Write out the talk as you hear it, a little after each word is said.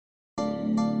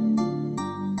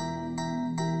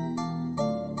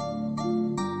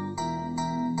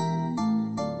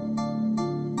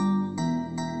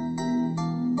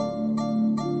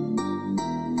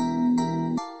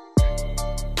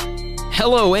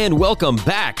Hello and welcome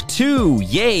back to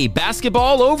Yay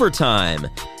Basketball Overtime,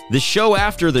 the show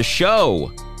after the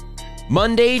show.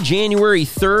 Monday, January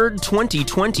 3rd,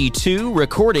 2022,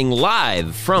 recording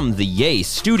live from the Yay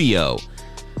studio.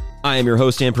 I am your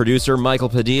host and producer, Michael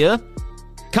Padilla.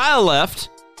 Kyle left,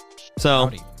 so,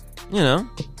 Howdy.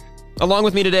 along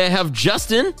with me today I have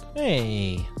Justin,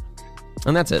 Hey.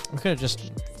 and that's it. We could have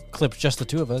just clipped just the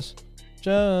two of us.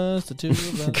 Just the two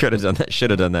of us. Could have done that, should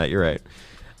have done that, you're right.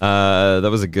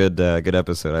 That was a good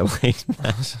episode. I liked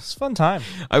that. It's a fun time.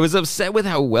 I was upset with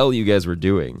how well you guys were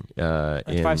doing. The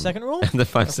 5-second rule? The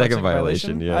 5-second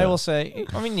violation, yeah. I will say,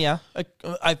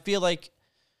 I feel like,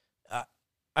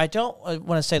 I don't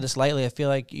want to say this lightly. I feel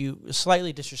like you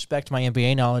slightly disrespect my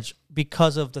NBA knowledge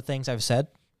because of the things I've said.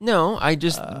 No, I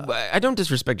don't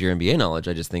disrespect your NBA knowledge.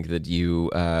 I just think that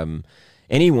you,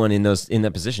 anyone in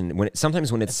that position,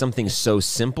 sometimes when it's something so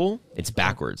simple, it's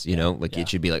backwards. It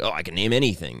should be like, oh, I can name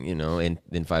anything,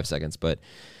 in 5 seconds. But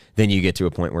then you get to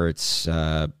a point where it's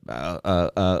and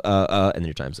then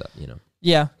your time's up.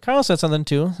 Yeah, Kyle said something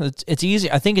too. It's easy.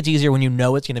 I think it's easier when you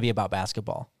know it's going to be about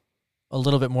basketball, a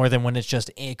little bit more than when it's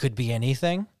just it could be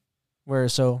anything.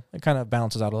 So it kind of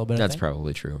balances out a little bit. That's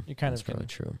probably true. You kind That's of probably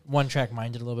true. One track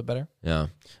minded a little bit better. Yeah.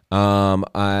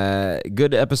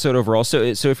 Good episode overall. So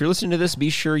if you're listening to this, be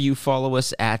sure you follow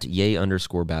us at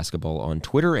 @yay_basketball on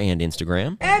Twitter and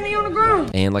Instagram. Add me on the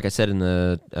ground. And like I said in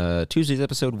the Tuesday's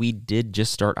episode, we did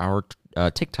just start our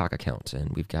TikTok account, and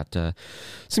we've got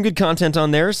some good content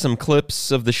on there, some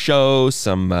clips of the show,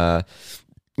 some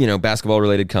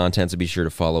basketball-related content, so be sure to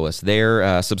follow us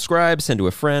there. Subscribe, send to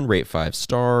a friend, rate 5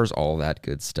 stars, all that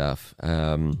good stuff.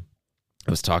 I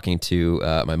was talking to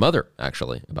my mother,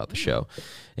 actually, about the show,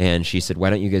 and she said, why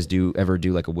don't you guys ever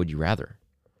do like a Would You Rather?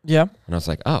 Yeah. And I was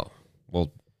like, oh,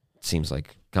 well, seems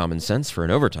like common sense for an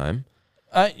overtime.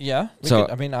 Yeah.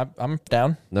 I'm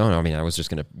down. No, I was just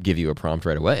going to give you a prompt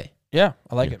right away. Yeah,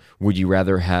 I like it. Would you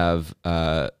rather have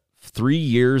 3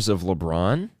 years of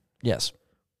LeBron? Yes.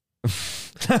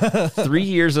 3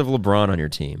 years of LeBron on your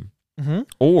team, Mm-hmm.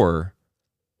 or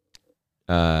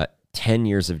 10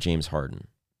 years of James Harden?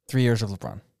 3 years of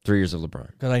LeBron. 3 years of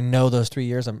LeBron. Because I know those 3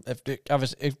 years.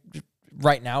 If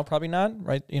right now, probably not.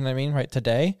 Right, you know what I mean. Right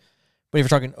today, but if you're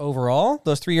talking overall,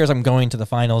 those 3 years, I'm going to the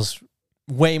finals.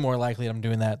 Way more likely I'm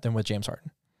doing that than with James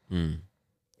Harden. Mm.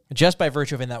 Just by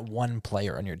virtue of having that one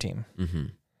player on your team. Mm-hmm.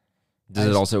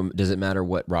 Does it matter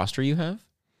what roster you have?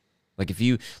 Like if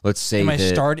you, let's say, am I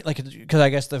starting? Like, because I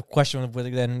guess the question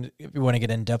with then, if you want to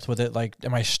get in depth with it, like,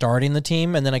 am I starting the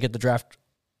team and then I get the draft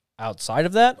outside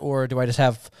of that, or do I just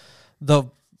have the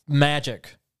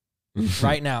Magic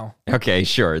right now? Okay,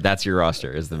 sure. That's your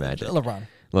roster. Is the Magic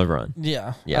LeBron?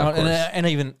 Yeah, yeah, of course. And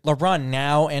even LeBron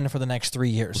now and for the next 3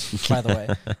 years. By the way,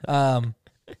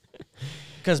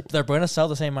 because they're going to sell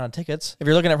the same amount of tickets. If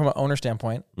you're looking at it from an owner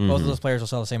standpoint, both of those players will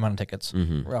sell the same amount of tickets,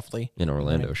 roughly. In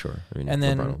Orlando, sure. And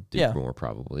then, LeBron will do more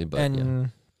probably, but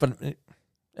But,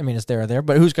 it's there or there.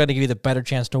 But who's going to give you the better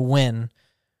chance to win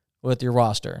with your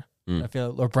roster? I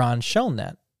feel like LeBron's shown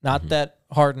that. Not that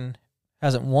Harden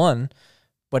hasn't won,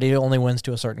 but he only wins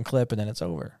to a certain clip, and then it's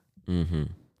over. Mm-hmm.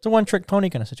 It's a one-trick pony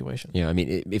kind of situation. Yeah,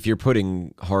 if you're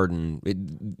putting Harden,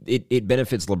 it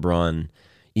benefits LeBron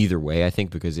either way, I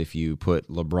think, because if you put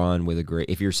LeBron with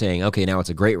if you're saying, okay, now it's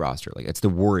a great roster, like it's the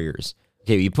Warriors.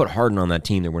 Okay, you put Harden on that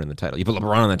team, they're winning the title. You put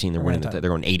LeBron on that team, they're winning the title.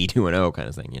 They're going 82-0 kind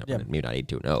of thing. Maybe not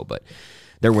 82-0, but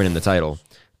they're winning the title.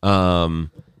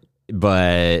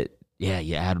 But yeah,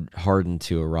 you add Harden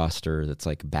to a roster that's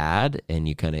like bad, and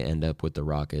you kind of end up with the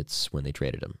Rockets when they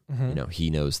traded him. Mm-hmm. He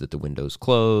knows that the window's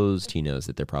closed. He knows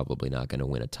that they're probably not going to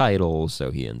win a title,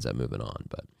 so he ends up moving on.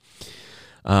 But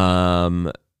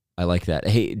I like that.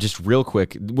 Hey, just real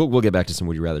quick, we'll get back to some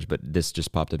Would You Rathers, but this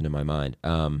just popped up into my mind.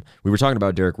 We were talking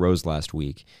about Derrick Rose last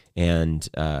week, and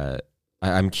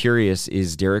I'm curious,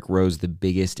 is Derrick Rose the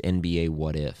biggest NBA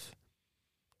what if?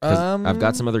 Because I've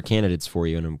got some other candidates for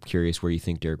you, and I'm curious where you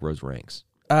think Derrick Rose ranks.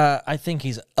 I think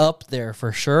he's up there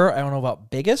for sure. I don't know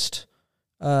about biggest.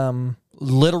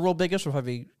 Literal biggest would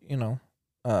probably be, and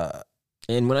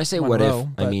when I say what if,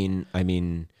 I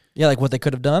mean... Yeah, like what they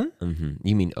could have done? Mm-hmm.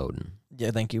 You mean Oden.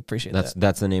 Yeah, thank you. Appreciate that.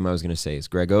 That's the name I was going to say. Is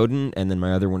Greg Oden, and then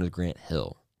my other one is Grant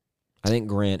Hill. I think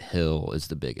Grant Hill is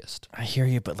the biggest. I hear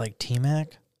you, but like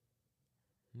T-Mac?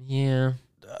 Yeah.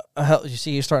 You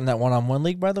see you're starting that one-on-one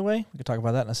league, by the way? We can talk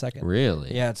about that in a second.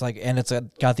 Really? Yeah, it's like, and it's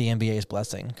got the NBA's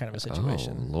blessing kind of a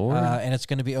situation. Oh, Lord. And it's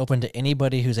going to be open to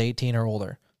anybody who's 18 or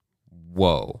older.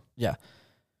 Whoa. Yeah.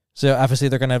 So obviously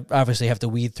they're going to have to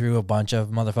weed through a bunch of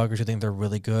motherfuckers who think they're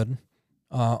really good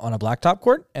on a blacktop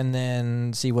court and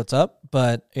then see what's up.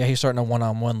 But yeah, he's starting a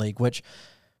one-on-one league, which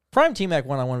Prime T-Mac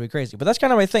one-on-one would be crazy, but that's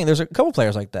kind of my thing. There's a couple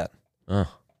players like that.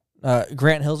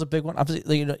 Grant Hill's a big one.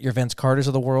 Obviously, your Vince Carters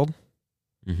of the world.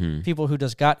 Mm-hmm. People who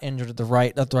just got injured at the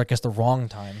wrong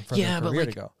time for their career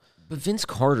to go. But Vince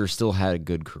Carter still had a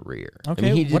good career. Okay,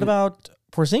 I mean, what about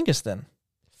Porzingis then?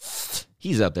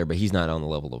 He's up there, but he's not on the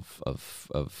level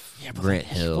of Grant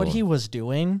Hill. What he was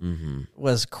doing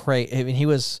was crazy. I mean, he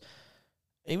was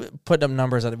putting up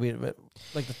numbers that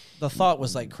the thought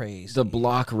was like crazy. The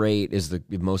block rate is the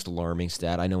most alarming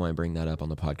stat. I know I bring that up on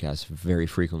the podcast very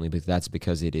frequently, but that's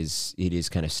because it is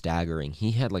kind of staggering.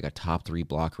 He had like a top 3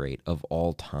 block rate of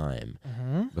all time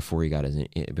before he got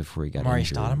Amari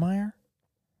injured. Stoudemire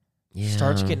Yeah.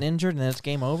 starts getting injured and then it's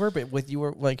game over. But you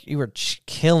were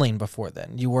killing before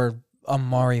then. You were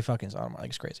Amari fucking Stoudemire. Like,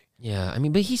 it's crazy. Yeah, I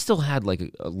mean, but he still had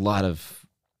like a lot of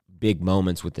big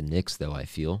moments with the Knicks, though. I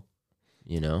feel,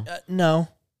 no,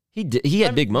 he did. He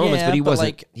had big moments, but he wasn't.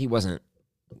 like, he wasn't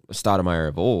Stoudemire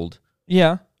of old.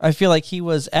 yeah, I feel like he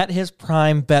was at his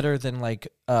prime better than like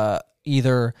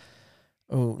either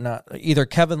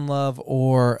Kevin Love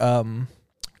or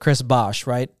Chris Bosh,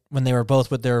 right? When they were both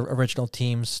with their original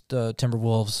teams, the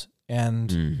Timberwolves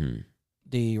and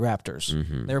the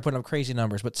Raptors. They were putting up crazy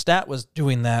numbers, but Stat was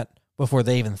doing that before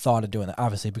they even thought of doing that,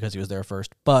 obviously because he was there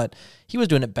first. But he was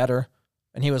doing it better,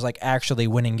 and he was like actually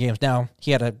winning games. Now,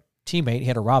 he had a teammate, he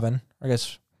had a Robin, I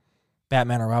guess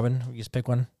Batman or Robin, you just pick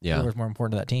one. Yeah. Whoever's more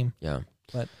important to that team. Yeah.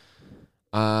 But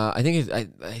I think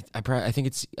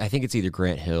it's either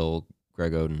Grant Hill,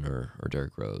 Greg Oden, or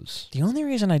Derrick Rose. the only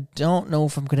reason I don't know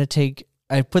if I'm going to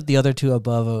I put the other two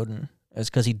above Oden is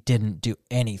because he didn't do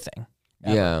anything.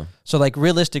 Ever. Yeah. So, like,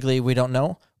 realistically, we don't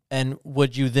know. And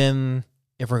would you then,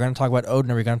 if we're going to talk about Oden,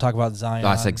 are we going to talk about Zion?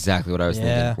 That's exactly what I was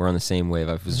Yeah. thinking. We're on the same wave.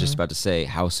 I was just about to say,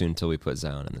 how soon till we put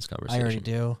Zion in this conversation? I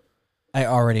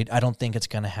already do. I don't think it's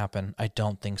going to happen. I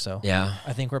don't think so. Yeah.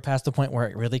 I think we're past the point where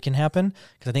it really can happen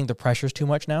because I think the pressure's too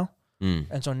much now.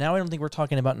 And so now I don't think we're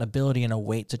talking about an ability and a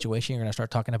weight situation. You're going to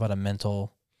start talking about a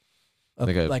mental,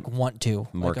 want to.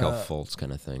 Markel Fultz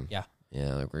kind of thing. Yeah.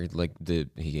 Yeah,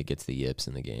 he gets the yips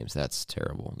in the games. That's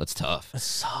terrible. That's tough. It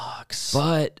sucks.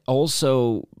 But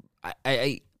also,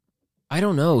 I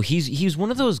don't know. He's one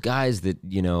of those guys that,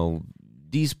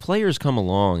 these players come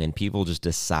along and people just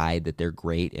decide that they're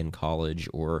great in college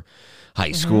or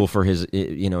high school for his,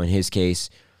 in his case.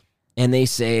 And they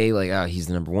say, like, oh, he's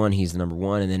the number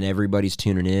one. And then everybody's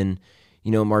tuning in,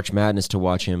 March Madness to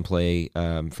watch him play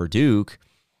for Duke.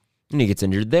 And he gets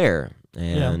injured there.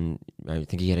 And I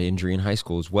think he had an injury in high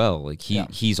school as well. Like,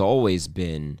 he's always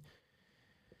been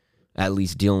at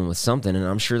least dealing with something. And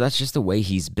I'm sure that's just the way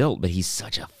he's built. But he's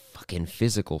such a fucking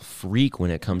physical freak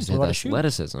when it comes to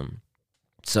athleticism.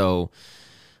 So,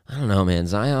 I don't know, man.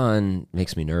 Zion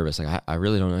makes me nervous. Like, I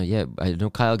really don't know yet. I know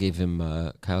Kyle gave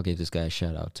this guy a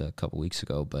shout out a couple weeks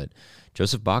ago, but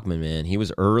Joseph Bachman, man, he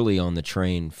was early on the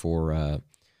train for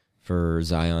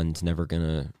Zion's never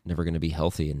gonna be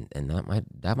healthy, and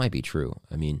that might be true.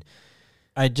 I mean,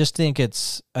 I just think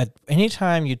it's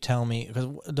anytime you tell me, because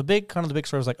the big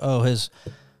story was like, oh,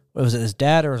 was it his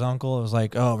dad or his uncle? It was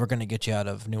like, oh, we're gonna get you out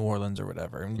of New Orleans or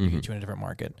whatever and get you in a different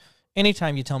market.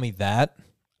 Anytime you tell me that,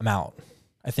 I'm out.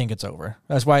 I think it's over.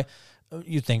 That's why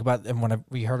you think about, and when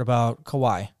we heard about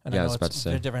Kawhi, and I know it's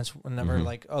a difference whenever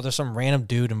like, oh, there's some random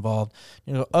dude involved.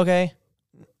 You go, okay,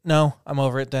 no, I'm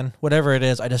over it then. Whatever it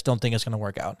is, I just don't think it's going to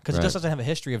work out because it just doesn't have a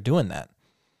history of doing that.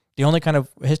 The only kind of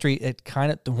history,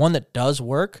 the one that does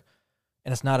work,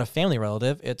 and it's not a family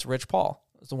relative, it's Rich Paul.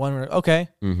 It's the one where, okay,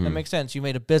 that makes sense. You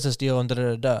made a business deal and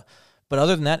da-da-da-da. But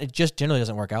other than that, it just generally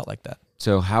doesn't work out like that.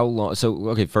 So how long? So,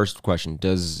 okay, first question.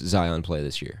 Does Zion play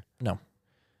this year? No.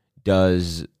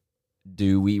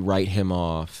 Do we write him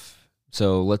off?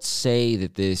 So let's say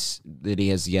that he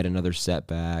has yet another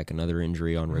setback, another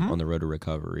injury on the road to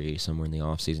recovery somewhere in the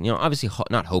offseason. Obviously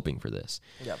not hoping for this.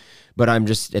 Yep. But I'm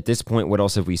just, at this point, what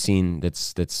else have we seen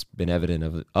that's been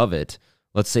evident of it?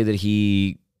 Let's say that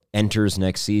he enters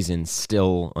next season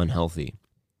still unhealthy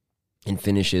and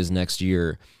finishes next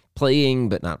year playing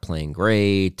but not playing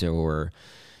great, or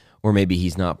maybe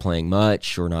he's not playing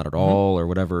much or not at all or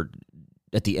whatever.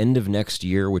 At the end of next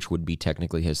year, which would be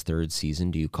technically his third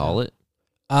season, do you call it?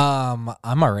 I'm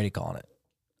already calling it.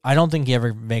 I don't think he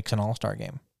ever makes an All-Star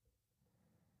game.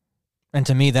 And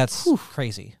to me, that's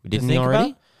crazy. Didn't he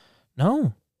already?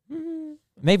 No.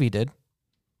 Maybe he did.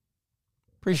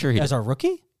 Pretty sure he did. As a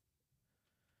rookie?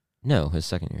 No, his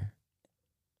second year.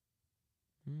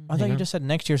 I thought you just said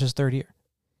next year's his third year.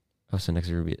 Oh, so next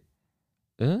year would be...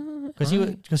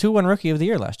 Because who won Rookie of the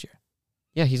Year last year?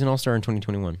 Yeah, he's an All-Star in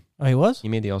 2021. Oh, he was? He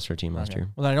made the All-Star team last year.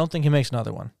 Well, then I don't think he makes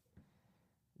another one.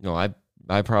 No, I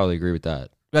probably agree with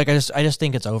that. Like I just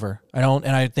think it's over.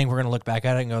 I think we're gonna look back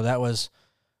at it and go, that was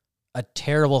a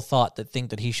terrible thought to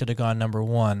think that he should have gone number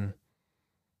one.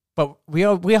 But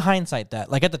we hindsight that.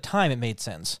 Like at the time, it made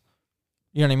sense.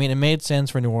 You know what I mean? It made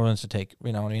sense for New Orleans to take,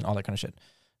 you know what I mean, all that kind of shit.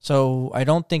 So I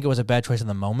don't think it was a bad choice in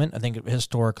the moment. I think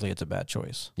historically it's a bad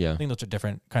choice. Yeah. I think those are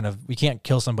different kind of, we can't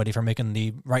kill somebody for making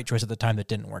the right choice at the time that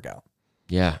didn't work out.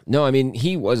 Yeah. No, I mean,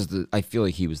 I feel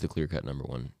like he was the clear-cut number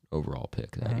one overall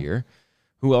pick that year.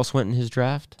 Who else went in his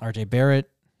draft? RJ Barrett.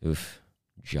 Oof.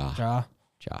 Ja. Ja.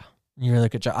 You really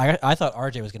good job. I thought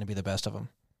RJ was going to be the best of them.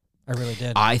 I really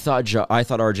did. I thought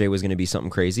RJ was going to be something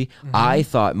crazy. I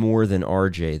thought more than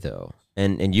RJ, though.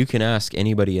 And you can ask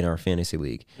anybody in our fantasy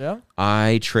league. Yeah.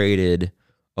 I traded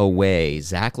away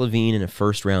Zach LaVine in a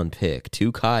first-round pick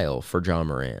to Kyle for John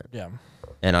Morant. Yeah.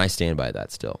 And I stand by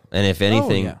that still. And if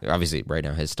anything, obviously right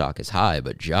now his stock is high,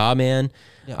 but Ja, man,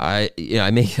 I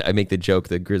make the joke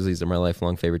that Grizzlies are my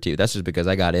lifelong favorite too. That's just because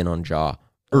I got in on Ja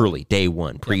early, day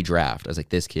one, pre-draft. I was like,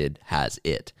 this kid has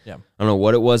it. Yeah. I don't know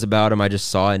what it was about him. I just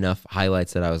saw enough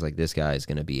highlights that I was like, this guy is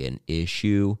going to be an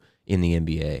issue in the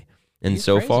NBA. And He's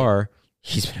so crazy. far,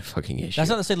 he's been a fucking issue.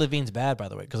 That's not to say LaVine's bad, by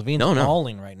the way, because LaVine's No.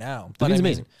 balling right now. But LaVine's I mean,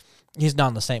 amazing. He's not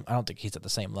on the same. I don't think he's at the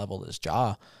same level as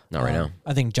Ja. Not right now.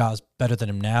 I think Ja's better than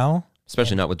him now.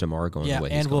 Especially not with DeMar going the way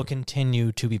he's and going. will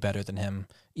continue to be better than him,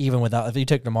 even without if you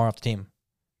took DeMar off the team,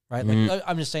 right? Like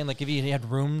I'm just saying, like if he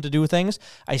had room to do things,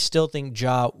 I still think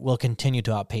Ja will continue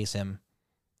to outpace him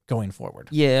going forward.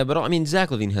 Yeah, but I mean, Zach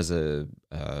LaVine has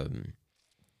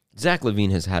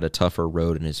had a tougher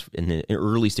road in the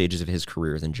early stages of his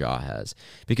career than Ja has,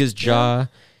 because Ja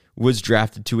was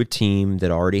drafted to a team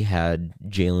that already had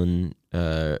Jalen,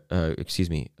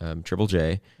 Triple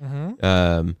J.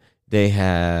 They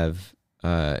have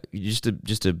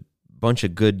just a bunch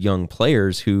of good young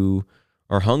players who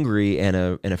are hungry and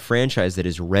a franchise that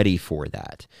is ready for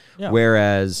that. Yeah.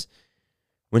 Whereas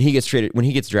when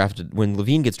LaVine gets drafted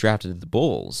to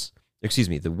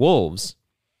the Wolves,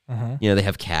 they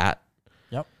have Cat.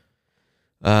 Yep.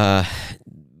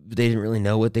 They didn't really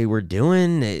know what they were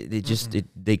doing.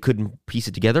 They couldn't piece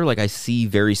it together. Like I see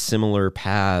very similar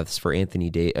paths for Anthony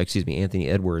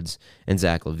Edwards and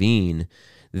Zach LaVine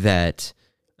that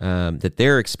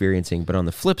they're experiencing. But on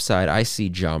the flip side, I see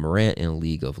Ja Morant in a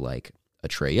league of like a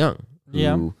Trae Young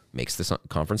who makes the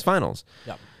conference finals.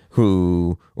 Yep.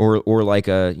 Who or like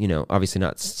a, obviously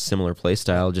not similar play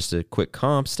style, just a quick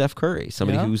comp, Steph Curry,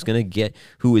 somebody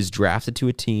who is drafted to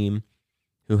a team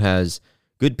who has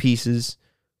good pieces,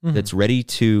 that's ready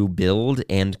to build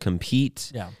and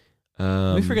compete. Yeah.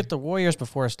 We forget the Warriors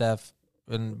before Steph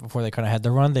and before they kind of had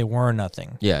the run, they were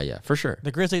nothing. Yeah, for sure.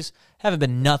 The Grizzlies haven't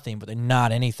been nothing, but they're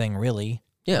not anything really.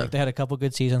 Yeah. Like they had a couple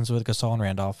good seasons with Gasol and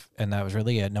Randolph, and that was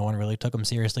really it. No one really took them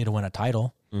seriously to win a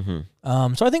title. So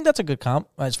I think that's a good comp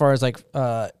as far as like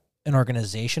an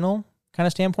organizational kind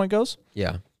of standpoint goes.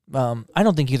 Yeah. I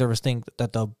don't think either of us think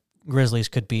that the Grizzlies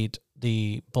could beat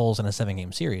the Bulls in a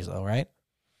 7-game series, though, right?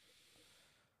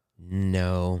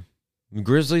 No.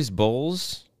 Grizzlies,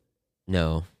 Bulls?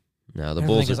 No. The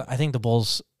Bulls. I think the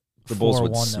Bulls. The Bulls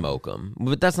would smoke them,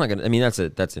 but that's not gonna. I mean, that's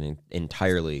an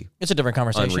entirely. It's a different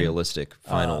conversation. Unrealistic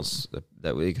finals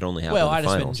that we could only have. Well, in the I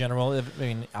just meant in finals. general. I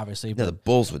mean, obviously. Yeah, the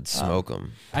Bulls would smoke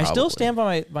them. I still stand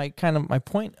by my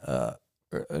point. A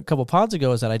couple pods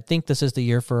ago is that I think this is the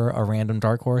year for a random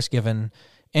dark horse, given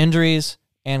injuries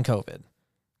and COVID,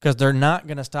 because they're not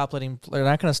going to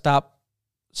stop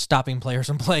stopping players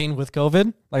from playing with COVID.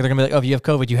 Like they're going to be like, oh, if you have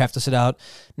COVID, you have to sit out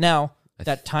now.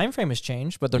 That time frame has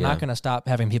changed, but they're not going to stop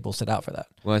having people sit out for that.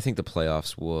 Well, I think the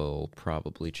playoffs will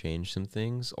probably change some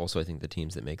things. Also, I think the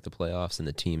teams that make the playoffs and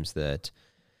the teams that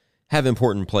have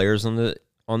important players on the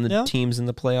teams in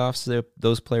the playoffs,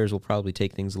 those players will probably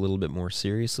take things a little bit more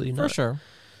seriously. For sure.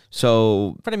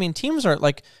 So, but I mean, teams are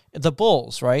like the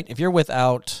Bulls, right? If you're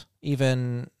without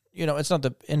even, it's not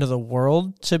the end of the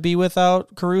world to be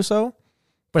without Caruso,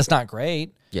 but it's not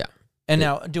great. Yeah. And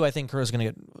now, do I think Caruso's going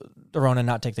to get thrown and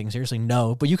not take things seriously?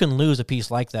 No, but you can lose a piece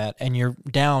like that, and you're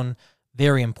down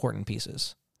very important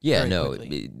pieces. Yeah,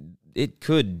 it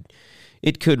could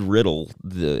riddle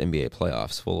the NBA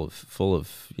playoffs full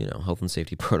of health and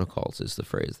safety protocols is the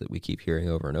phrase that we keep hearing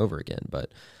over and over again.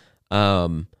 But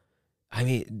I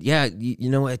mean, yeah,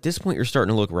 at this point you're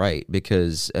starting to look right,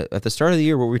 because at the start of the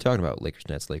year, what were we talking about? Lakers,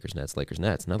 Nets.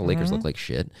 Now the Lakers look like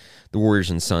shit. The Warriors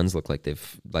and Suns look like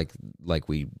they've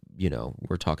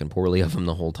we're talking poorly of them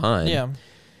the whole time. Yeah.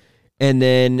 And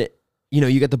then,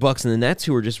 you got the Bucks and the Nets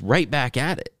who are just right back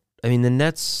at it. I mean, the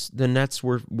Nets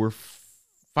we're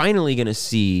finally going to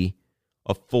see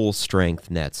a full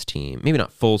strength Nets team. Maybe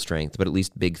not full strength, but at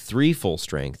least big 3 full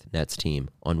strength Nets team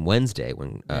on Wednesday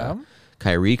when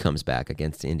Kyrie comes back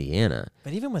against Indiana.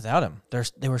 But even without him,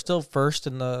 they were still first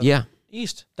in the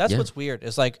East. That's what's weird.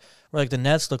 It's like where like the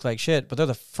Nets look like shit, but they're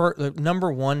the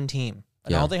number one team.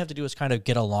 And all they have to do is kind of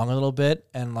get along a little bit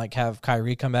and like have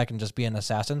Kyrie come back and just be an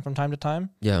assassin from time to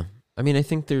time. Yeah. I mean, I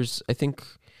think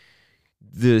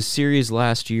the series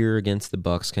last year against the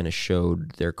Bucks kind of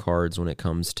showed their cards when it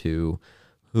comes to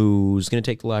who's going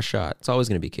to take the last shot. It's always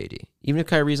going to be KD. Even if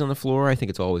Kyrie's on the floor, I think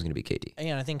it's always going to be KD.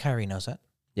 And I think Kyrie knows that.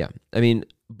 Yeah. I mean,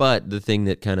 but the thing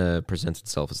that kind of presents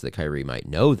itself is that Kyrie might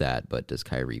know that, but does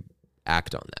Kyrie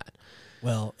act on that?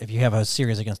 Well, if you have a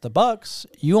series against the Bucks,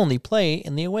 you only play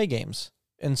in the away games.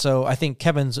 And so I think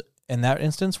Kevin's, in that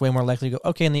instance, way more likely to go,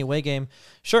 okay, in the away game,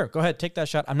 sure, go ahead, take that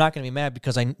shot. I'm not going to be mad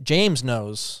because James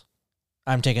knows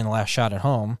I'm taking the last shot at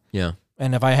home. Yeah.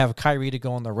 And if I have Kyrie to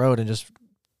go on the road and just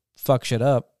fuck shit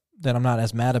up, then I'm not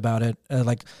as mad about it.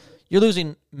 Like, you're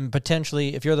losing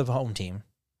potentially, if you're the home team,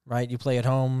 right? You play at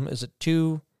home. Is it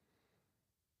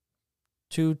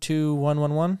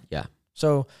 2-2-1-1-1? Yeah.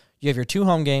 So you have your 2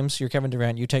 home games. You're Kevin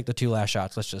Durant. You take the 2 last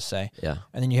shots, let's just say. Yeah.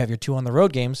 And then you have your 2 on the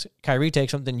road games. Kyrie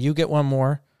takes them. Then you get 1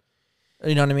 more.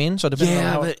 You know what I mean? So depending on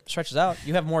how it stretches out,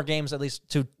 you have more games at least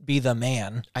to be the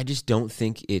man. I just don't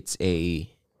think it's a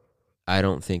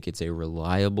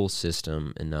reliable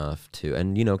system enough to,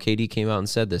 and KD came out and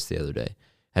said this the other day.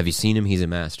 Have you seen him? He's a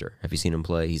master. Have you seen him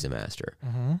play? He's a master.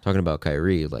 Mm-hmm. Talking about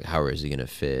Kyrie, like, how is he going to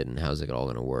fit and how's it all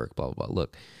going to work, blah, blah, blah.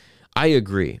 Look, I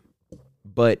agree.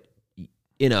 But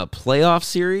in a playoff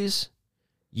series,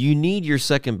 you need your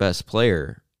second best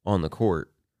player on the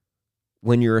court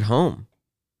when you're at home.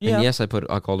 Yeah. And yes, I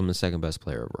called him the second best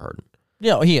player over Harden.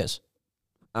 Yeah, he is.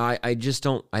 I just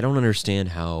don't understand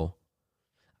how.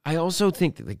 I also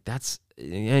think that, like, that's,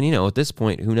 and at this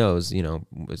point, who knows,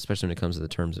 especially when it comes to the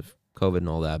terms of COVID and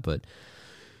all that, but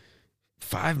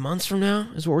 5 months from now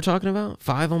is what we're talking about.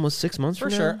 5, almost 6 months from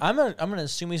now. For sure. I'm gonna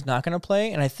assume he's not gonna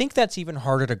play, and I think that's even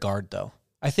harder to guard though.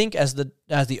 I think as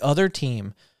the other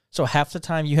team, so half the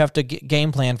time you have to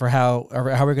game plan for how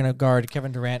we're gonna guard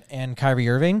Kevin Durant and Kyrie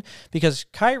Irving, because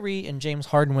Kyrie and James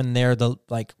Harden, when they're the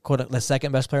the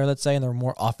second best player, let's say, and they're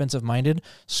more offensive minded,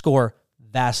 score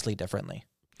vastly differently.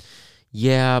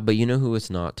 Yeah, but you know who it's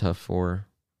not tough for?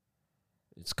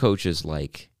 It's coaches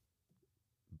like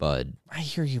Bud. I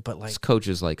hear you, but it's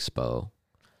coaches like Spo.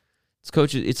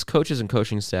 It's coaches and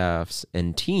coaching staffs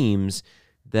and teams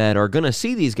that are going to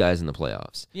see these guys in the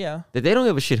playoffs. Yeah. That they don't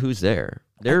give a shit who's there.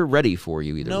 They're ready for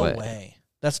you either way. No way.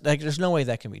 There's no way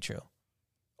that can be true.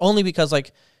 Only because,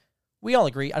 we all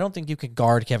agree, I don't think you could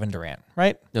guard Kevin Durant,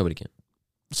 right? Nobody can.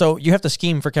 So you have to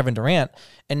scheme for Kevin Durant,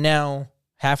 and now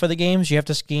half of the games you have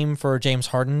to scheme for James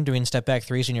Harden doing step back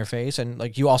threes in your face,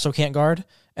 and you also can't guard,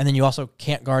 and then you also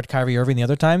can't guard Kyrie Irving the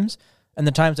other times. And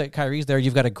the times that Kyrie's there,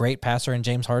 you've got a great passer in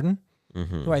James Harden,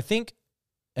 who I think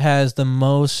has the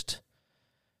most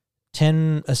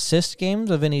 10 assist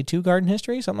games of any 2-guard in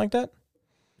history, something like that.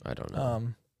 I don't know.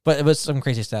 But it was some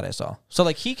crazy stat I saw. So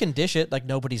he can dish it like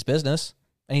nobody's business,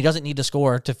 and he doesn't need to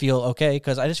score to feel okay,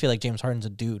 because I just feel like James Harden's a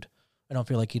dude. I don't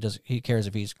feel like he cares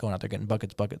if he's going out there getting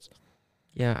buckets.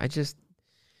 Yeah,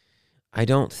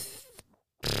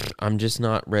 I'm just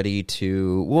not ready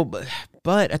to. Well,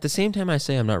 but at the same time, I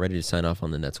say I'm not ready to sign off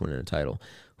on the Nets winning a title.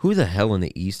 Who the hell in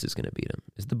the East is going to beat them?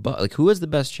 Is the Bucks? Who has the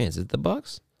best chance? Is it the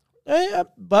Bucks?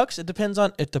 Bucks. It depends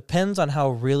on how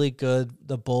really good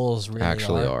the Bulls really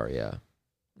actually are. Yeah.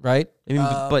 Right. I mean,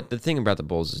 but the thing about the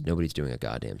Bulls is nobody's doing a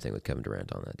goddamn thing with Kevin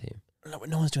Durant on that team.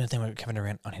 No one's doing a thing with Kevin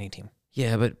Durant on any team.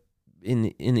 Yeah, but in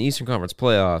the Eastern Conference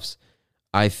playoffs,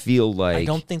 I feel like I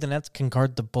don't think the Nets can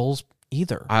guard the Bulls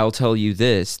either. I'll tell you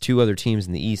this: 2 other teams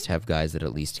in the East have guys that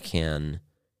at least can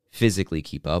physically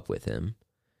keep up with him,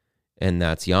 and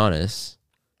that's Giannis.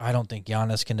 I don't think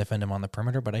Giannis can defend him on the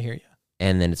perimeter, but I hear you.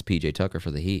 And then it's PJ Tucker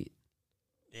for the Heat.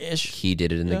 Ish. He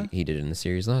did it in the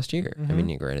series last year. Mm-hmm. I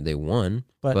mean, granted they won,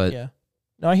 but yeah,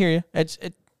 no, I hear you.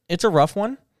 It's a rough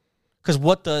one, because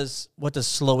what does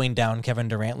slowing down Kevin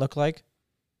Durant look like?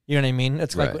 You know what I mean?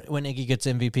 It's right. Like when Iggy gets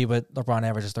MVP, but LeBron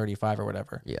averages 35 or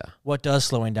whatever. Yeah. What does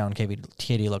slowing down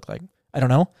KD look like? I don't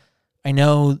know. I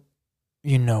know,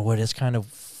 what is kind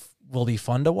of will be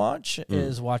fun to watch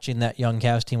is watching that young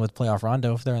Cavs team with playoff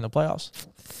Rondo if they're in the playoffs.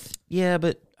 Yeah,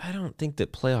 but I don't think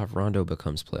that playoff Rondo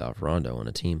becomes playoff Rondo on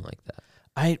a team like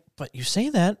that. But you say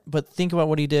that, but think about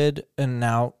what he did, and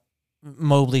now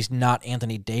Mobley's not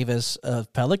Anthony Davis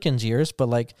of Pelicans years,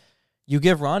 but you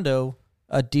give Rondo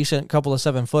a decent couple of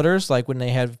 7-footers, like when they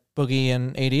had Boogie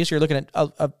and AD. So you're looking at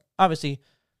obviously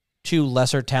 2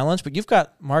 lesser talents, but you've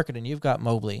got Marketing, you've got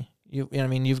Mobley, you know what I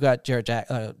mean, you've got Jared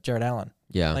Allen.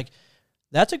 Yeah,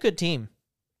 that's a good team.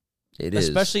 It is,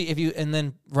 especially if and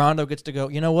then Rondo gets to go.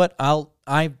 You know what? I'll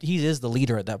he is the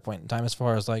leader at that point in time as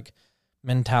far as like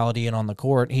mentality and on the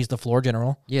court. He's the floor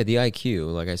general. Yeah, the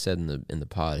IQ, like I said in the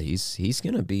pod, he's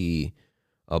gonna be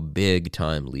a big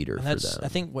time leader And for that's them. I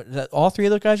think all three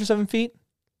of those guys are 7 feet.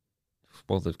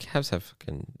 Well, the Cavs have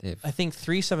I think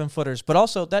 3 7-footers, but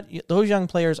also those young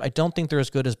players, I don't think they're as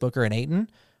good as Booker and Ayton.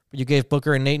 But you gave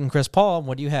Booker and Ayton Chris Paul.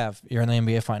 What do you have? You're in the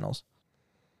NBA Finals.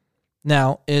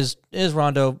 Now, is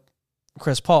Rondo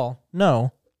Chris Paul?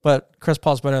 No, but Chris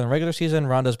Paul's better than regular season.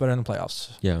 Rondo's better than the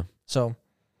playoffs. Yeah. So,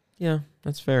 Yeah,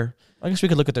 that's fair. I guess we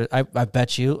could look at I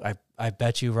bet you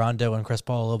Rondo and Chris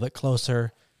Paul a little bit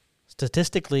closer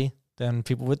statistically than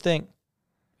people would think.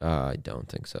 I don't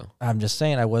think so. I'm just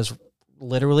saying I was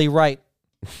literally right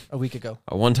a week ago.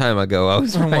 One time ago, I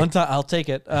was right. One time, I'll take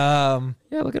it. Yeah,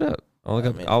 look it up. I'll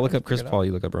look up Chris figure it Paul. out.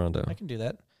 You look up Rondo. I can do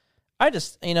that. I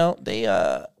just, they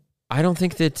I don't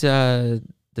think that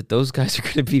that those guys are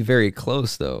going to be very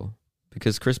close though,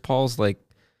 because Chris Paul's like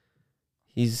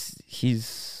he's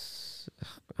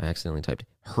I accidentally typed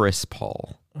Chris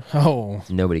Paul. Oh,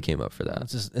 Nobody came up for that.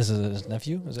 is this his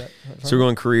nephew? Is that So we're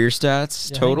going career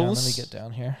stats, Yeah, hang on, totals. let me get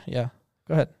down here. Yeah,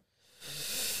 go ahead.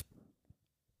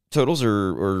 Totals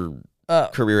or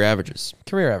career averages.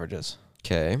 Career averages.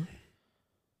 Okay.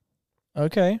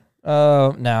 Okay.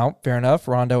 Now, fair enough.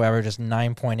 Rondo averages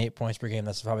 9.8 points per game.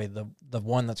 That's probably the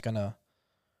one that's gonna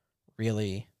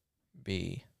really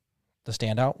be the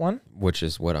standout one. Which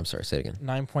is what? I'm sorry. Say it again.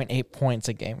 9.8 points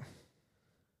a game.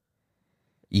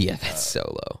 Yeah, that's so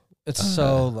low. It's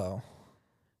so low.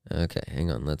 Okay, hang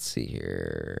on. Let's see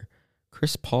here.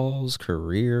 Chris Paul's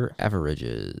career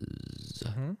averages.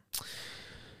 Mhm.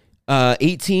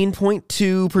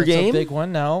 18.2 per That's game. a big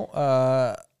one. Now,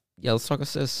 Yeah, let's talk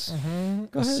assists. Go ahead.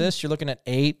 assists. You're looking at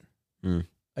 8 Mm.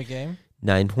 a game.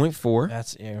 9.4.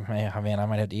 That's man. I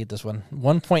might have to eat this one.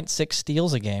 1.6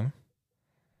 steals a game.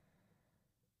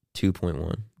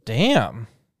 2.1. Damn.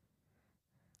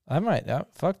 I might.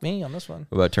 Fuck me on this one.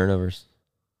 What about turnovers?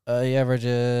 He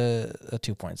averages a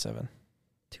 2.7.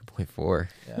 2.4.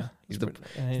 Yeah. He's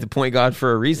the point guard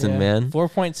for a reason, man.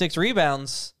 4.6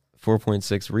 rebounds.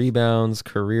 4.6 rebounds,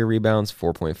 career rebounds,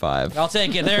 4.5. I'll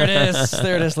take it. There it is.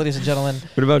 There it is, ladies and gentlemen.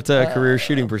 What about career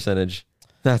shooting percentage?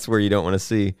 That's where you don't want to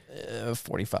see.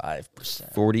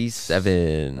 45%.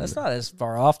 47. That's not as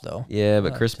far off, though. Yeah, but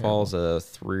not Chris terrible. Paul's a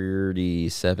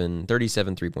 37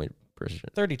 3-point precision.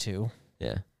 32.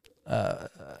 Yeah.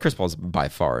 Chris Paul's by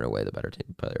far and away the better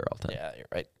team player all time. Yeah, you're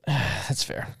right. That's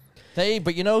fair. Hey,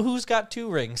 but you know who's got 2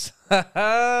 rings?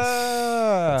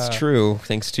 That's true.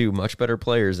 Thanks to much better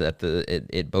players at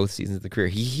both seasons of the career.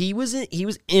 He was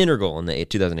integral in the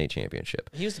 2008 championship.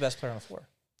 He was the best player on the floor.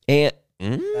 And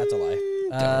That's a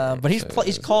lie. But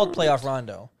he's called playoff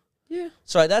Rondo. Yeah.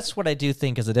 So that's what I do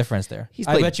think is the difference there. He's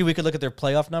I played- bet you we could look at their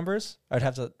playoff numbers. I'd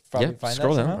have to probably find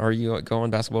scroll that down. somehow. Are you go on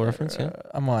Basketball Reference? Yeah.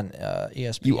 I'm on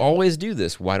ESPN. You always do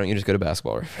this. Why don't you just go to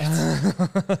Basketball Reference?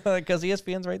 Because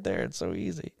ESPN's right there. It's so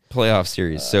easy. Playoff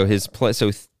series. So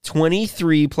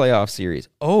 23 playoff series.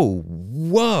 Oh,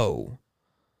 whoa.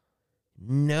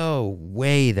 No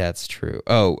way that's true.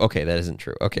 Oh, okay, that isn't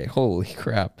true. Okay, holy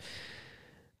crap.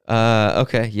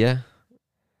 Okay, yeah.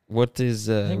 What is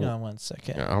Hang on one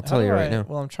second. I'll tell you right now.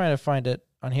 Well, I'm trying to find it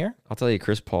on here. I'll tell you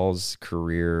Chris Paul's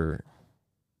career.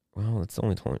 Well, it's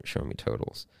only showing me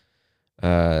totals.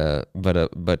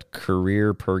 But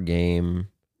career per game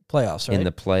Playoffs, right? in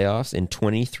the playoffs in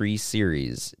 23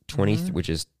 series, 20 Mhm. which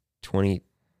is 20.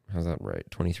 How's that right?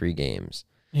 23 games.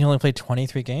 He only played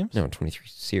 23 games? No, 23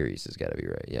 series has got to be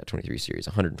right. Yeah, 23 series.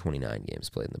 129 games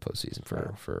played in the postseason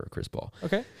Wow. for Chris Paul.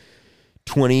 Okay.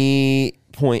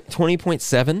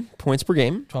 20.7 points per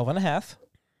game. 12 and a half.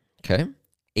 Okay.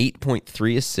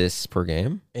 8.3 assists per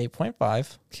game.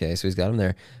 8.5. Okay, so he's got him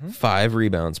there. Mhm. 5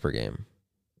 rebounds per game.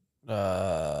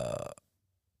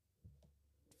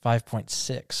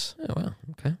 5.6. Oh, wow.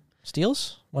 Okay.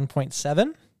 Steals?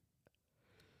 1.7.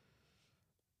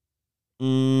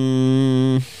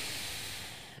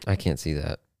 I can't see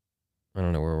that. I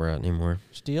don't know where we're at anymore.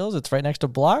 Steals. It's right next to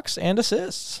blocks and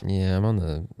assists. Yeah, I don't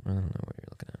know what you're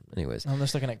looking at. Anyways, I'm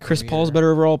just looking at Chris career. Paul's a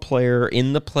better overall player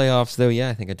in the playoffs, though. Yeah,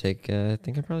 I think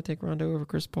I'd probably take Rondo over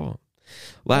Chris Paul.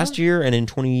 Last year and in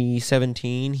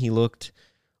 2017, he looked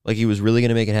like he was really going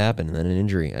to make it happen, and then an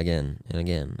injury again and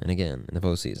again and again in the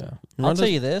postseason. Yeah. I'll tell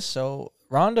you this. So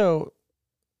Rondo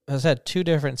has had 2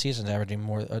 different seasons averaging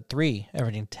 3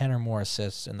 averaging 10 or more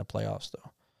assists in the playoffs,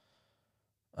 though,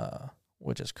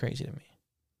 which is crazy to me.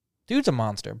 Dude's a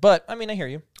monster. But, I mean, I hear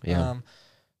you. Yeah.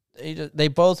 They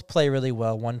both play really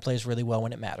well. One plays really well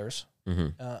when it matters.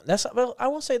 Mm-hmm. Well, I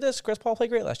will say this. Chris Paul played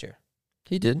great last year.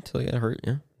 He did until he got hurt.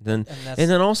 Yeah. And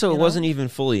then also you it know? wasn't even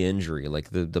fully injury.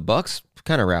 Like the Bucks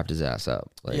kind of wrapped his ass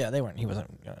up. Like, yeah, they weren't. He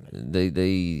wasn't.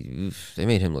 They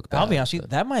made him look bad. I'll be honest with you.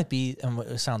 That might be. And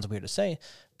it sounds weird to say,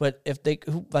 but if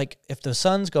if the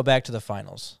Suns go back to the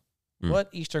finals, what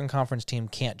Eastern Conference team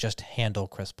can't just handle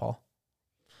Chris Paul?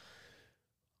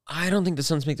 I don't think the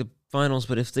Suns make the finals,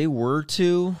 but if they were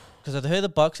to, because if they hit the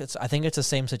Bucks, I think it's the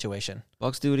same situation.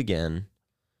 Bucks do it again.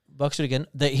 Bucks do it again.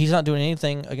 He's not doing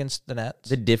anything against the Nets.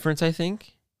 The difference, I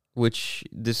think, which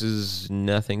this is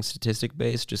nothing statistic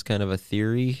based, just kind of a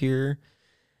theory here.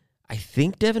 I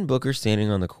think Devin Booker standing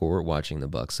on the court watching the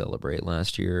Bucks celebrate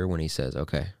last year when he says,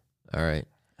 "Okay, all right."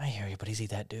 I hear you, but is he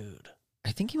that dude?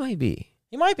 I think he might be.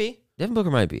 He might be. Devin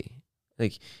Booker might be.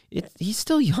 Like he's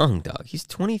still young, dog. He's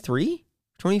 23,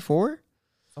 24.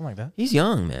 Something like that. He's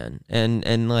young, man.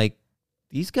 And like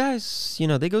these guys,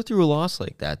 they go through a loss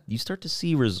like that. You start to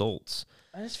see results.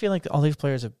 I just feel like all these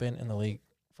players have been in the league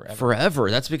forever.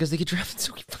 Forever. That's because they get drafted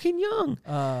so fucking young.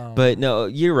 But no,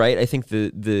 you're right. I think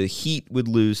the Heat would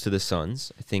lose to the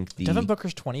Suns. I think Devin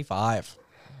Booker's 25.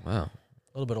 Wow. A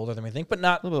little bit older than we think, but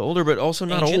not a little bit older, but also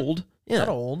not ancient. old. Yeah. Not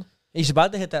old. He's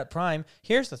about to hit that prime.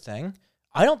 Here's the thing.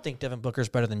 I don't think Devin Booker's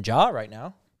better than Ja right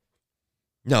now.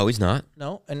 No, he's not.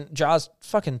 No, and Ja's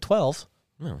fucking 12.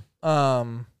 No.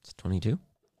 Um, It's 22.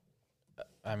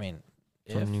 I mean,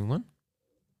 21.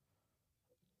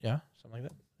 Yeah, something like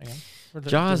that. Again,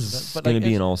 Ja's going to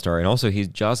be an all-star, and also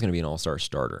Ja's going to be an all-star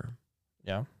starter.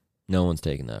 Yeah. No one's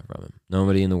taking that from him.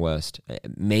 Nobody in the West.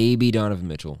 Maybe Donovan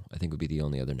Mitchell, I think, would be the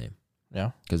only other name.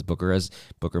 Yeah. Because Booker missed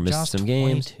Ja's some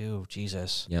games. 22,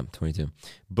 Jesus. Yeah, 22.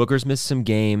 Booker's missed some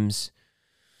games.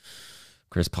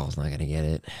 Chris Paul's not going to get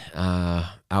it.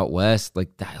 Out West,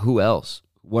 like that, who else?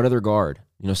 What other guard?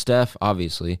 Steph,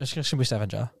 obviously. It's going to be Steph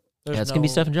and Ja. It's going to be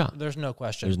Steph and Ja. There's no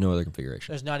question. There's no other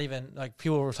configuration. There's not even, like,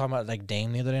 people were talking about, like,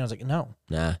 Dame the other day, and I was like, no.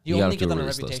 Nah, You only got get to on a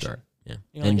really slow reputation. start.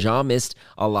 Yeah. And Ja missed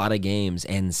a lot of games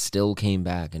and still came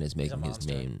back and is making his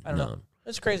name I don't known. know.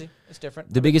 It's crazy. It's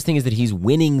different. The biggest thing is that he's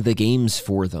winning the games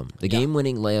for them. The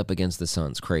game-winning layup against the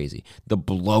Suns, crazy. The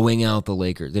blowing out the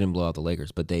Lakers. They didn't blow out the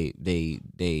Lakers, but they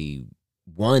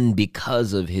won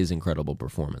because of his incredible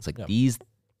performance. Like these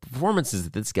performances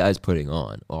that this guy's putting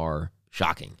on are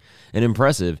shocking and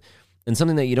impressive, and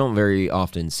something that you don't very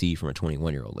often see from a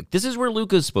 21-year-old. Like this is where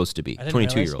Luka's supposed to be.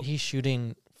 22-year-old. He's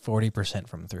shooting 40%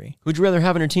 from three. Who'd you rather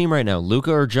have on your team right now,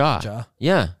 Luka or Ja? Ja.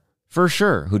 Yeah, for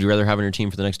sure. Who'd you rather have on your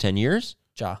team for the next 10 years?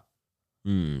 Ja.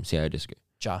 See, I disagree.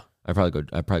 Ja. I'd probably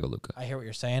go Luka. I hear what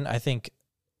you're saying. I think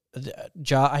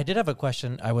Ja. I did have a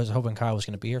question. I was hoping Kyle was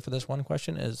going to be here for this one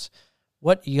question. Is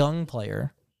what young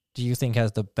player do you think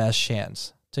has the best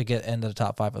chance to get into the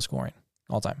top 5 of scoring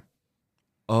all time?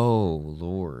 Oh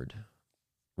Lord,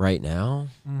 right now?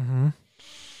 Mm-hmm.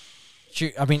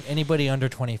 I mean, anybody under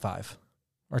 25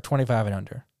 or 25 and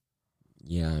under.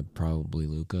 Yeah, probably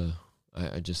Luka.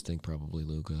 I just think probably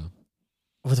Luka.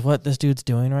 With what this dude's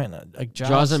doing right now, like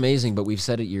Ja's amazing, but we've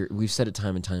said it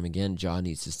time and time again. Ja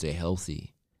needs to stay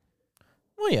healthy.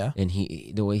 Well, yeah, and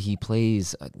the way he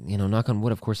plays, knock on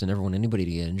wood, of course, I never want anybody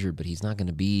to get injured, but he's not going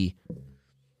to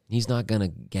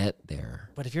get there.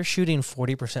 But if you're shooting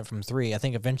 40% from three, I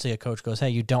think eventually a coach goes,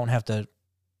 "Hey, you don't have to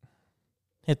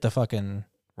hit the fucking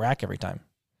rack every time.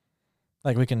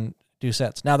 Like we can do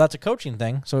sets." Now that's a coaching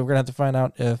thing, so we're gonna have to find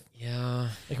out if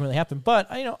it can really happen.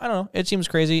 But I don't know. It seems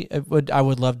crazy. I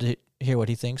would love to hear what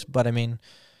he thinks. But I mean,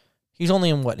 he's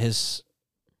only in his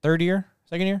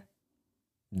second year.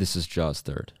 This is Ja's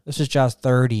third. This is Ja's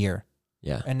third year.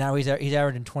 Yeah, and now he's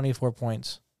averaging 24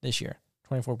 points this year,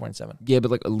 24.7. Yeah,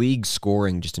 but like league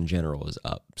scoring just in general is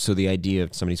up. So the idea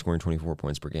of somebody scoring 24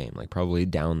 points per game, like probably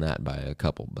down that by a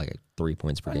couple, like 3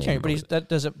 points per game. Okay, but that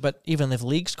doesn't. But even if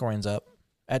league scoring's up,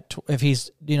 if he's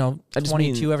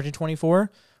 22 averaging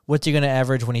 24, what's he going to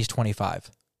average when he's 25?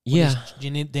 Yeah.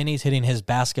 Then he's hitting his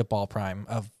basketball prime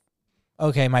of,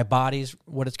 okay, my body's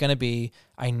what it's going to be.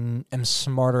 I am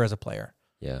smarter as a player.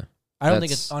 Yeah. I don't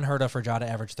think it's unheard of for Ja to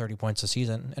average 30 points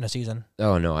in a season.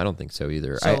 Oh, no, I don't think so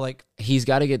either. So, he's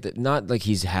got to get not like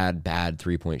he's had bad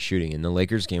three-point shooting. In the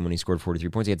Lakers game when he scored 43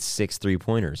 points, he had 6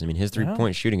 3-pointers. I mean, his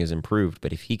three-point shooting has improved,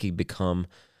 but if he could become,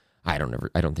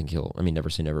 never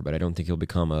say never, but I don't think he'll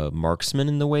become a marksman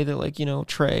in the way that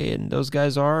Trey and those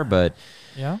guys are, but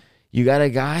yeah, you got a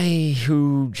guy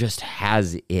who just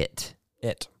has it.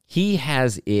 He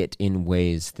has it in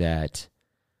ways that,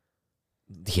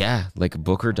 like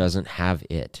Booker doesn't have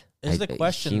it. Is the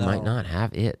question, he though, might not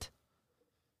have it.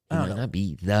 He might not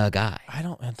be the guy. I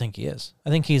don't think he is. I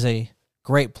think he's a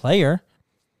great player,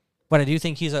 But I do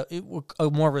think he's a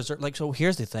more reserved. Like, so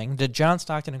here's the thing: did John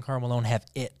Stockton and Karl Malone have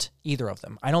either of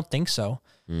them? I don't think so.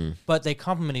 But they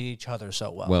complemented each other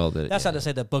so well. Well, that's not to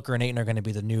say that Booker and Ayton are going to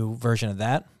be the new version of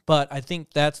that. But I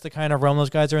think that's the kind of realm those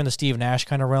guys are in, the Steve Nash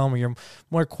kind of realm, where you're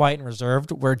more quiet and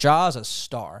reserved. Where Ja's a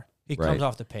star. He comes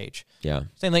off the page. Yeah.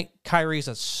 Same like Kyrie's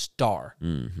a star.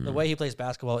 Mm-hmm. The way he plays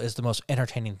basketball is the most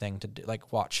entertaining thing to do,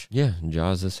 like watch. Yeah,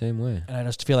 Ja's the same way. And I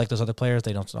just feel like those other players,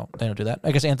 they don't do that.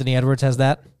 I guess Anthony Edwards has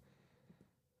that.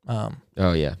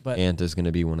 Oh yeah, but Ant is going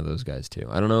to be one of those guys too.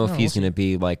 I don't know if he's going to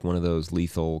be like one of those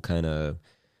lethal kind of.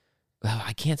 Well,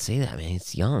 I can't say that, man.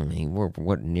 He's young. I mean,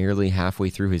 we're nearly halfway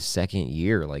through his second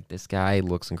year. Like, this guy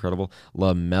looks incredible.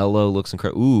 LaMelo looks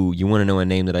incredible. Ooh, you want to know a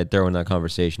name that I'd throw in that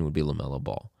conversation would be LaMelo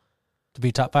Ball. To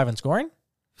be top 5 in scoring?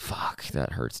 Fuck,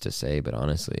 that hurts to say, but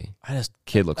honestly,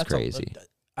 kid looks crazy.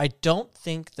 I don't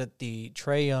think that the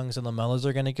Trae Youngs and LaMelos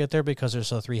are going to get there because they're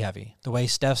so 3 heavy. The way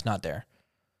Steph's not there.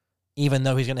 Even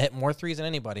though he's going to hit more threes than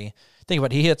anybody. Think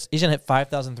about it. He's going to hit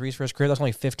 5,000 threes for his career. That's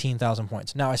only 15,000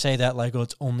 points. Now, I say that like, oh,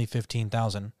 it's only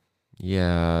 15,000.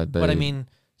 Yeah, but I mean,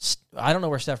 I don't know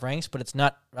where Steph ranks, but it's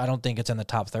not, I don't think it's in the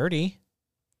top 30.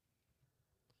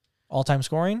 All-time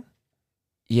scoring?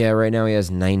 Yeah, right now he has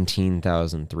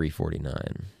 19,349.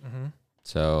 Mm-hmm.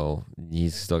 So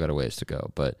he's still got a ways to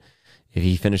go. But if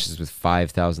he finishes with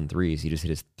 5,000 threes, he just hit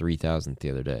his 3,000th the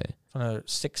other day. Another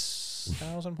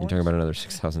 6,000 points? You're talking about another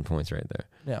 6,000 points right there.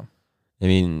 Yeah. I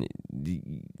mean,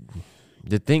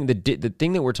 the thing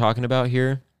that we're talking about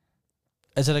here.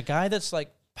 Is it a guy that's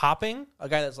like popping? A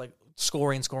guy that's like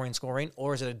scoring?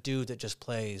 Or is it a dude that just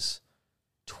plays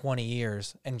 20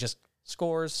 years and just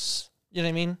scores? You know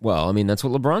what I mean? Well, I mean, that's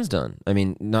what LeBron's done. I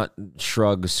mean, not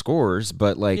shrug scores,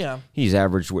 but like he's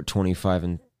averaged, 25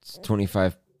 and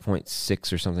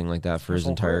 25.6 or something like that for his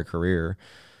entire career,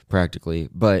 practically.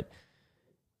 But,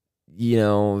 you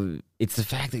know, it's the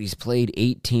fact that he's played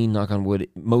 18, knock on wood,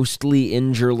 mostly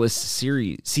injureless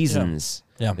seasons.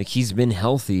 Yeah. Like, he's been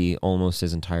healthy almost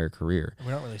his entire career.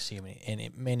 We don't really see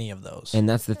many of those. And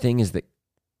that's the thing is that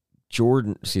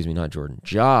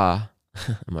Ja,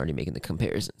 I'm already making the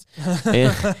comparisons.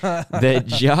 And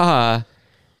that Ja,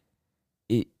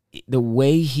 the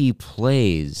way he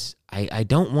plays, I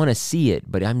don't want to see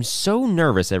it, but I'm so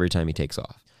nervous every time he takes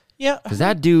off. Yeah. Because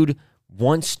that dude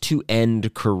wants to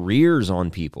end careers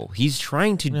on people. He's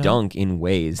trying to dunk in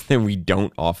ways that we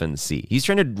don't often see. He's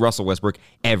trying to Russell Westbrook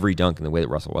every dunk in the way that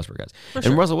Russell Westbrook has.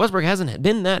 And Russell Westbrook hasn't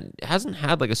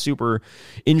had like a super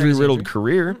injury-riddled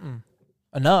career.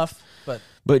 Enough,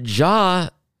 But Ja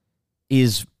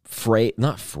is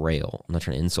not frail. I'm not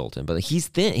trying to insult him, but he's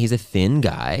thin. He's a thin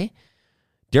guy.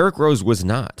 Derrick Rose was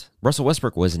not. Russell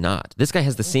Westbrook was not. This guy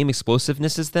has the same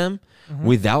explosiveness as them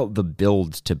without the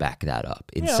build to back that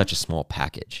up in such a small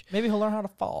package. Maybe he'll learn how to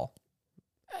fall.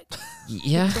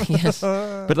 Yeah, yes.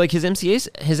 But like his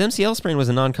MCL sprain was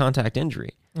a non-contact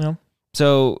injury. Yeah.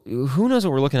 So who knows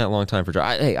what we're looking at a long time for Ja.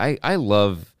 I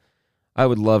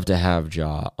would love to have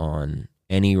Ja on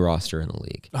any roster in the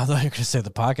league. I thought you were going to say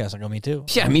the podcast. I go, me too.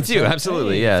 Yeah, me too.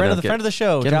 Absolutely. Hey, yeah. Friend of the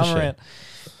show, John Morant.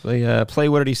 Play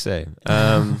what did he say?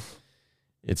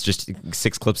 It's just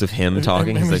 6 clips of him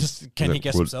talking. He's like, can he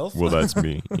guess himself? Well, that's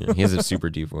me. Yeah, he has a super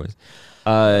deep voice.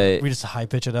 We just high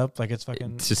pitch it up like it's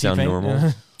fucking to sound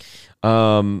normal.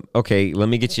 Okay, let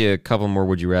me get you a couple more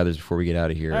would you rathers before we get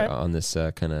out of here on this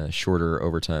kind of shorter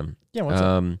overtime. Yeah, what's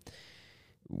up?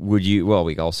 Would you? Well,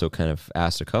 we also kind of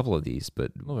asked a couple of these,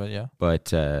 but a little bit, yeah.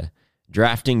 But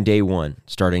drafting day 1,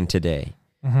 starting today,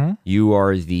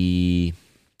 you're the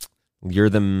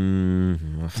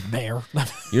mayor.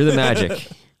 You're the Magic.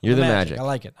 You're the Magic. I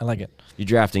like it. You're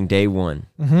drafting day 1.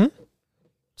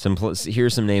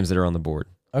 Here's some names that are on the board.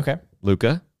 Okay.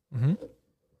 Luka.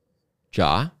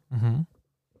 Ja.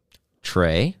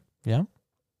 Trae. Yeah.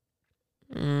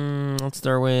 Let's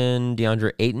throw in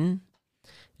DeAndre Ayton.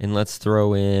 And let's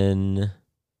throw in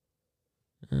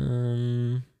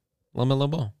LaMelo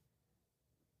Ball.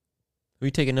 Who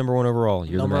you taking number 1 overall?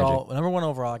 You're the Magic. Number 1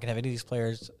 overall, I can have any of these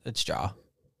players. It's Ja.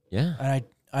 Yeah.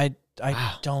 And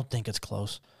I don't think it's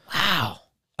close. Wow.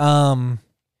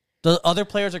 The other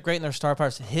players are great in their star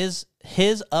parts. His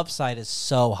upside is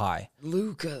so high.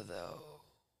 Luka, though.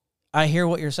 I hear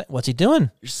what you're saying. What's he doing?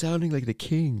 You're sounding like the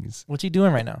Kings. What's he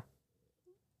doing right now?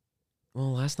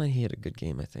 Well, last night he had a good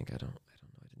game, I think. I don't know.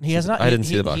 He has not. I didn't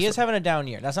see the box. He is having a down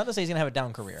year. That's not to say he's going to have a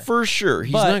down career. For sure.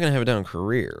 He's not going to have a down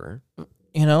career.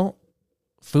 You know,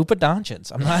 Fupa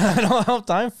Doncic. I don't have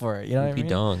time for it. You know what I mean?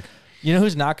 Donk. You know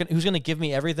who's going to give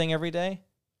me everything every day?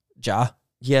 Ja.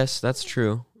 Yes, that's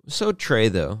true. So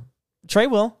Trae, though. Trae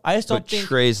will. I just don't think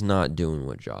Trae's not doing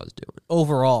what Ja's doing.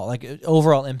 overall,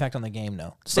 overall impact on the game.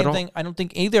 No, same thing. I don't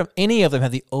think any of them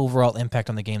have the overall impact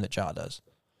on the game that Ja does.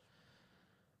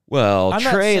 Well,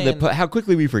 Trey, how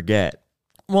quickly we forget.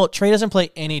 Well, Trey doesn't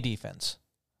play any defense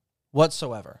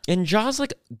whatsoever. And Ja's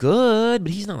like good,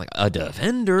 but he's not like a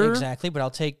defender. Exactly, but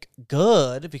I'll take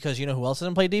good because you know who else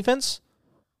doesn't play defense?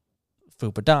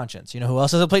 Fupa Doncic. You know who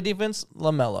else doesn't play defense?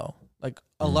 LaMelo. Like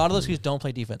a lot of those guys don't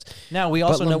play defense. Now we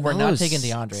also know we're not taking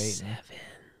DeAndre Ayton.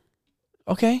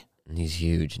 Okay, and he's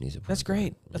huge, and that's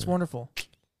great. That's wonderful.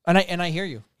 And I hear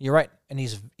you. You're right. And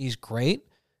he's great,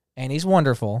 and he's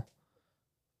wonderful.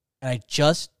 And I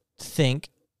just think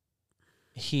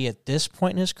he, at this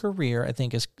point in his career, I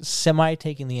think is semi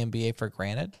taking the NBA for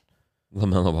granted.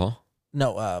 LaMelo Ball?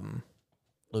 No,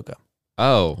 Luka.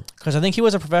 Oh. Because I think he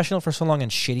was a professional for so long in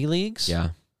shitty leagues. Yeah.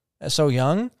 So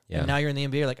young. Yeah. And now you're in the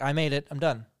NBA. You're like, I made it. I'm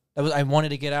done. I wanted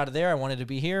to get out of there. I wanted to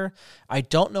be here. I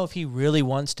don't know if he really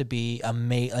wants to be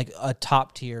a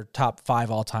top tier, top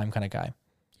 5 all time kind of guy.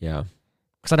 Yeah.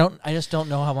 Because I just don't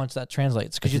know how much that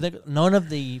translates. Because you think none of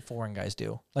the foreign guys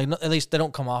do. Like at least they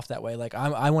don't come off that way. Like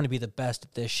I want to be the best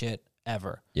at this shit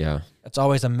ever. Yeah. It's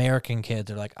always American kids.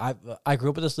 They're like, I grew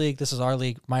up with this league. This is our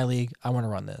league, my league. I want to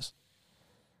run this.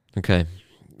 Okay.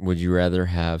 Would you rather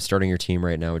have starting your team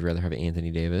right now? Would you rather have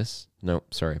Anthony Davis? No,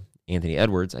 sorry, Anthony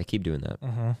Edwards. I keep doing that.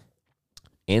 Mm-hmm.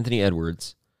 Anthony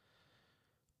Edwards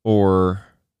or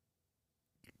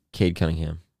Cade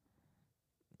Cunningham.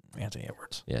 Anthony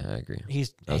Edwards. Yeah, I agree.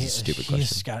 That was a stupid question.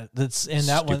 He's got that's in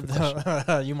that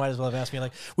one. You might as well have asked me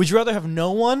like, would you rather have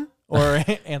no one or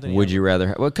Anthony? Would you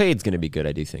rather? Well, Cade's going to be good,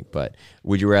 I do think. But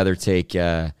would you rather take?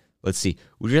 Let's see.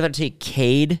 Would you rather take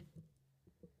Cade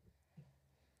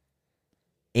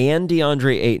and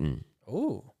DeAndre Ayton?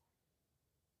 Ooh.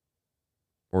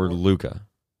 Or Luka?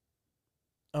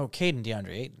 Oh, Cade and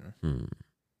DeAndre Ayton.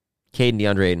 Cade and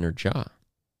DeAndre Ayton or Ja,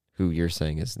 who you're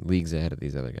saying is leagues ahead of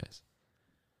these other guys.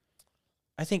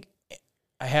 I think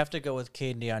I have to go with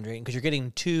Cade and DeAndre Ayton because you're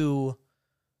getting 2.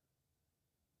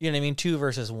 You know what I mean? 2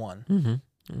 versus 1.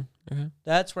 Mm-hmm. Okay.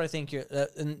 That's what I think you're.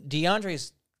 And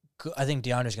DeAndre's. I think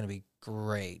DeAndre's going to be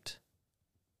great.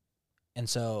 And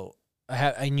so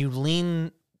and you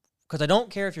lean because I don't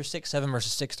care if you're 6'7"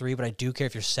 versus 6'3", but I do care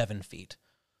if you're 7 feet.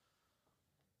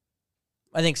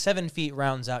 I think 7 feet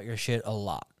rounds out your shit a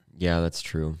lot. Yeah, that's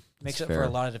true. Makes it for a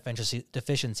lot of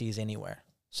deficiencies anywhere.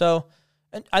 So,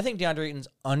 and I think DeAndre Ayton's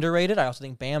underrated. I also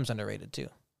think Bam's underrated too.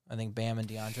 I think Bam and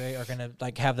DeAndre are gonna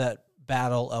like have that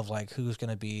battle of like who's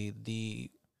gonna be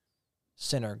the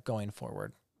center going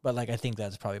forward. But like I think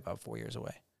that's probably about 4 years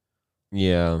away.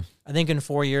 Yeah. I think in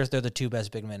 4 years they're the 2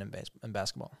 best big men in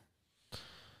basketball.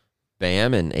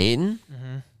 Bam and Ayton.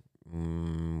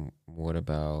 Mm-hmm. What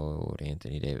about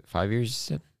Anthony Davis? 5 years,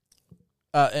 you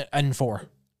said? And 4.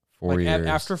 4 years.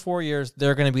 After 4 years,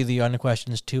 they're going to be the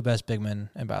unquestioned 2 best big men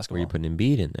in basketball. Where are you putting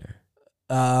Embiid in there?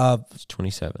 It's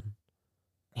 27.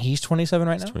 He's 27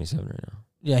 right now? He's 27 right now.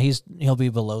 Yeah, he'll be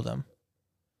below them.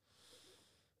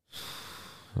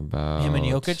 About him and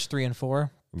Jokic, 3 and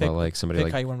 4. About like somebody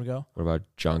like how you want him to go. What about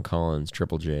John Collins,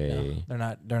 Triple J?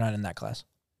 No, they're not in that class.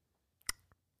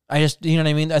 I just, you know what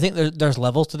I mean? I think there's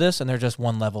levels to this, and they're just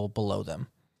one level below them.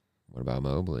 What about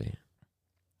Mobley?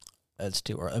 It's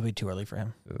too early. It'd be too early for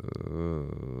him.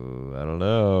 I don't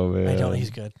know, man. I don't. He's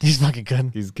good. He's fucking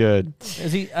good. He's good.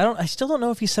 Is he? I still don't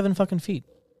know if he's 7 fucking feet.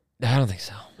 I don't think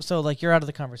so. So like you're out of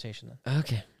the conversation then.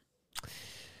 Okay.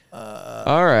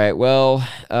 All right. Well,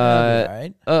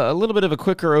 right. A little bit of a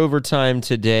quicker overtime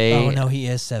today. Oh no, he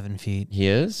is 7 feet. He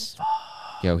is.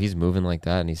 Yo, he's moving like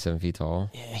that, and he's 7 feet tall.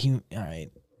 Yeah. All right.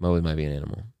 Mobley might be an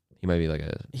animal. He might be like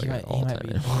he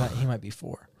might be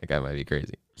 4. That guy might be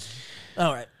crazy.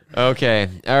 All right. Okay.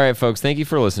 All right, folks. Thank you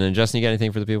for listening. Justin, you got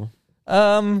anything for the people?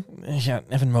 Yeah,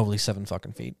 Evan Mobley's 7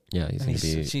 fucking feet. Yeah,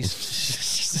 She's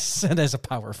sent as a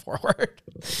power forward.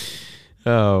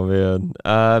 Oh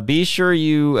man. Be sure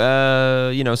you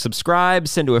subscribe,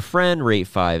 send to a friend, rate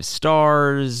 5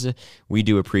 stars. We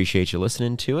do appreciate you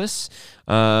listening to us.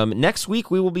 Next week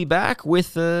we will be back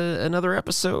with another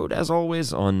episode, as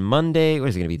always, on Monday. What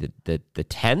is it going to be? The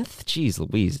 10th? Jeez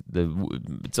Louise,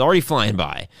 it's already flying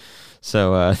by.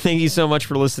 So thank you so much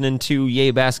for listening to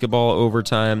Yay Basketball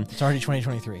Overtime. It's already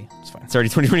 2023. It's fine. It's already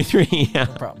 2023. Yeah.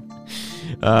 No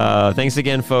problem. Thanks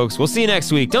again, folks. We'll see you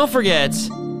next week. Don't forget,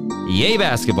 Yay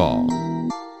Basketball.